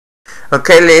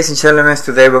Okay, ladies and gentlemen,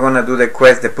 today we're gonna do the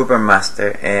quest, the Pooper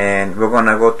Master, and we're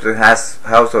gonna go to the House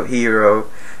of Hero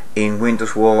in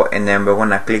Windows Wall, and then we're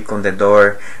gonna click on the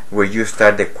door where you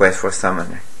start the quest for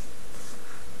Summoner,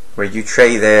 where you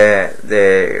trade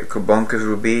the Carbunculus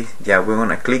Ruby. Yeah, we're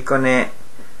gonna click on it.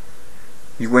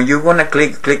 When you're gonna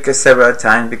click it several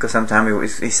times, because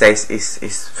sometimes it says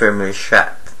it's firmly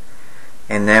shut,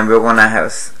 and then we're gonna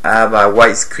have a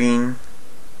white screen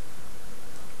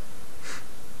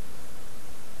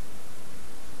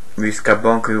with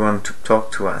Carbunculus want to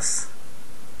talk to us.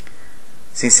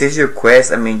 Since it's your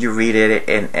quest, I mean, you read it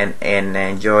and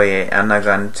enjoy it. I'm not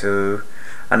going to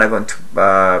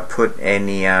put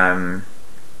any I'm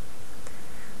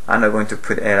not going to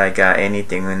put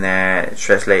anything in there,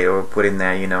 translate or put in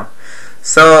there, you know.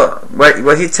 So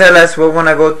what he tell us, we're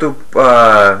gonna go to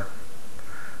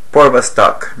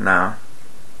Porvastock now.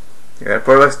 You got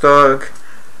Porvastock.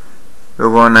 We're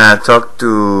gonna talk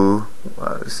to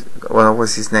what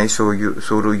was his name?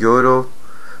 Yuroro.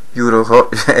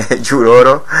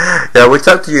 Yeah, we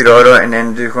talk to Yuroro, and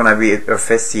then there's gonna be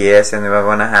FFXI, and we're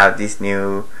gonna have this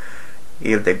new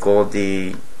the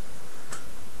Goldie.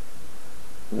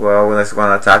 Well, it's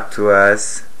gonna talk to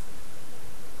us.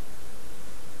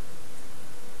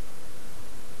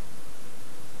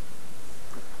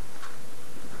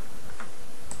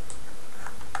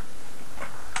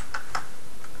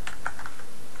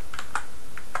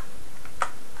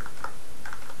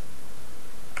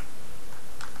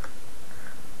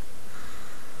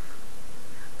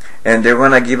 And they're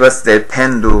gonna give us the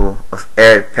Pendle of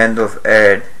Earth.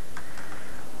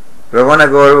 We're gonna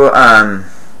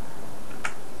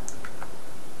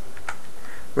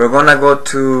go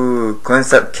to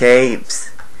Queensap Caves,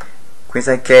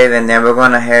 and then we're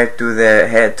gonna head to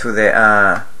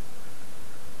the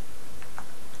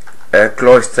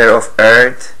Cloister of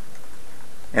Earth,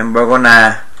 and we're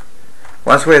gonna,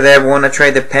 once we're there, we're gonna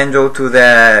trade the Pendle to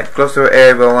the Cloister of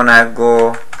Earth. We're gonna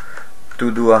go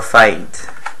to do a fight.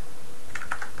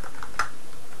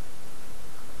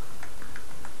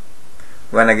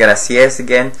 We're gonna get a CS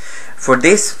again. For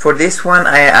this one,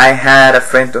 I had a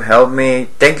friend to help me.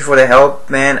 Thank you for the help,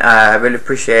 man. I really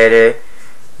appreciate it.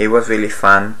 It was really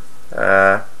fun.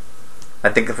 I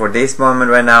think for this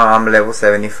moment right now, I'm level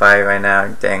 75 right now.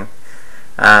 Dang.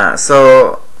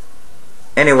 So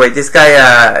anyway, this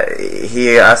guy,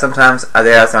 he sometimes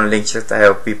there are some links to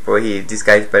help people. This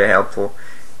guy is very helpful,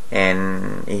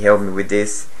 and he helped me with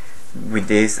this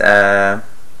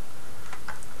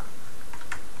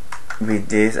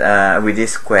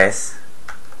quest.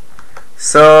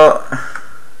 So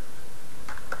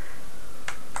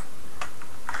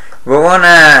we're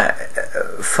gonna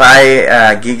fight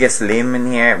Giga Slim in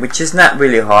here, which is not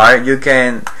really hard. You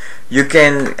can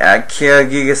kill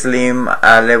Giga Slim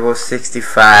level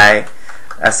 65,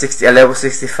 level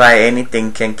 65.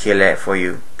 Anything can kill it for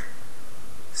you.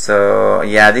 So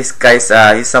yeah, this guy's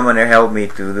his summoner helped me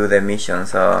to do the mission.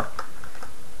 So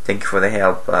thank you for the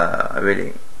help.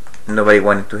 Really. Nobody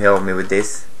wanted to help me with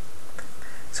this,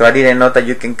 so I didn't know that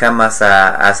you can come as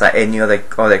any other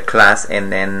class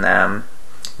and then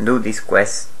do this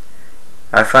quest.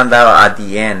 I found out at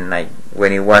the end, like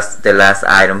when it was the last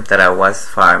item that I was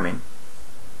farming.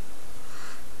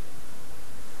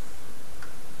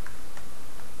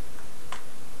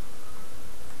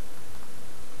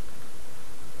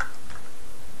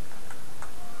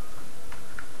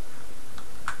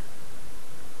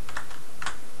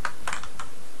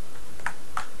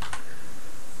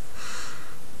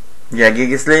 Yeah,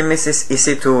 Giga Slim is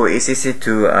easy to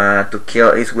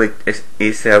kill. It's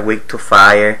weak to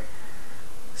fire,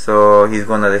 so he's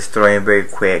gonna destroy him very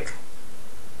quick.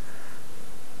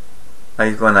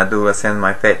 He's gonna send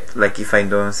my pet, like if I'm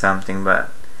doing something, but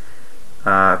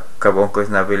Carbunculus is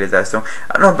not really that strong.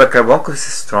 I don't know, but Carbunculus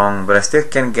is strong, but I still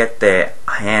can get the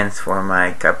hands for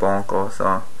my Carbunculus.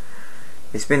 So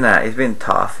it's been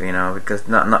tough, you know, because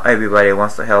not everybody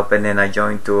wants to help, and then I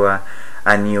joined to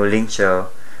a new link show.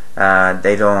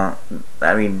 They don't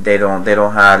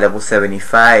have level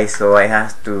 75, so I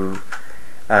have to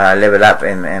level up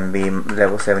and be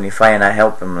level 75, and I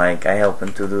help them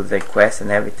to do the quest and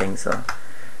everything. So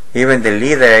even the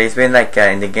leader, he's been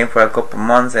in the game for a couple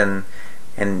months, and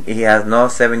he has no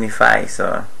 75.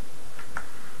 So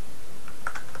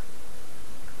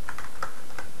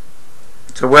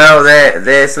well,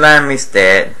 the slime is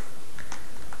dead.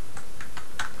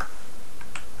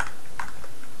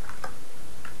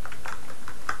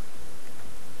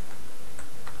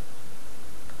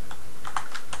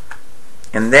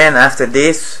 And then after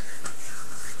this,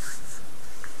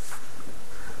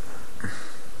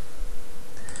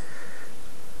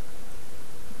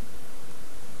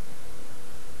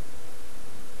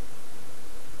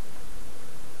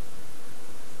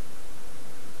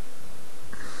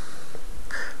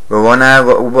 We're gonna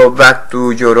go back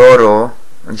to Yororo,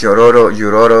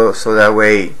 so that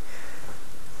way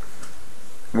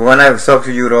we're gonna talk to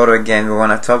Yororo again. We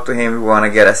wanna talk to him. We wanna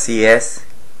get a CS.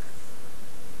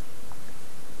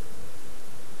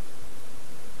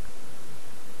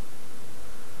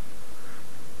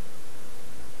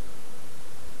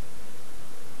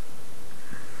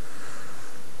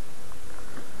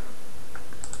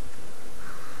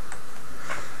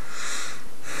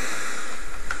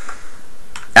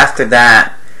 After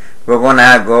that, we're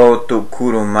gonna go to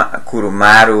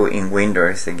Kurumaru in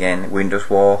Windows again, Windows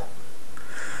Wall.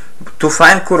 To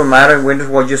find Kurumaru in Windows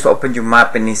Wall, just open your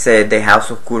map and it said the house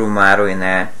of Kurumaru in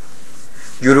there.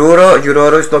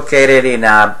 Yororo is located in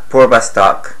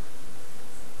Purvastok.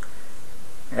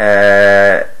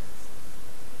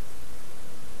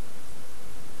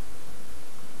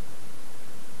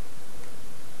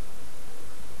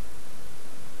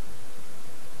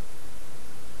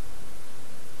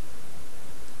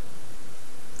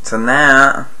 So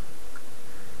now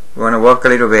we want to walk a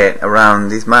little bit around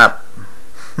this map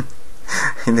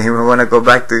and then we want to go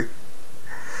back to,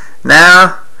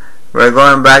 now we're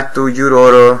going back to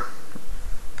Yororo,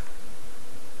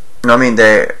 no, I mean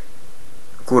the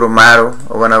Kurumaru.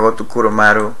 We're going to go to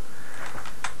Kurumaru.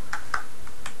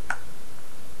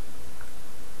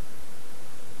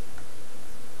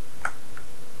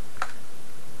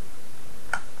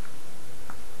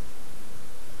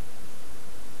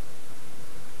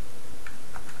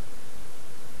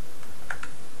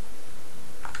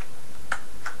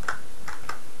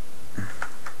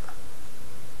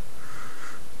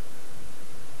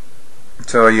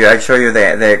 So I show you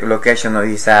the location of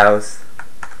his house.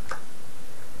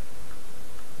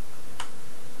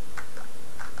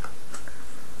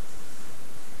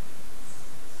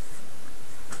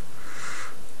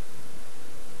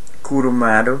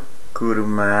 Kurumaru.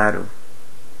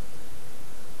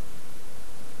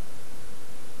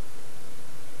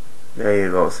 There you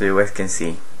go, so you guys can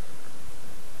see.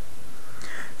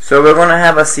 So we're gonna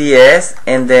have a CS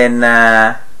and then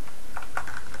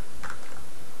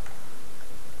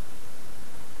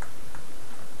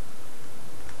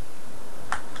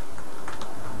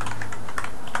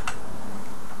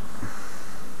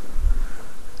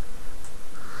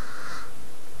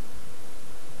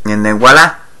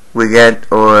voila, we get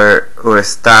our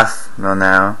stuff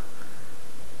now.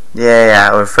 Yeah,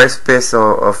 our first piece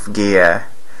of gear.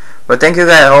 But thank you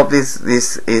guys. I hope this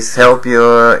is help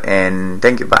you, and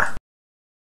thank you. Bye.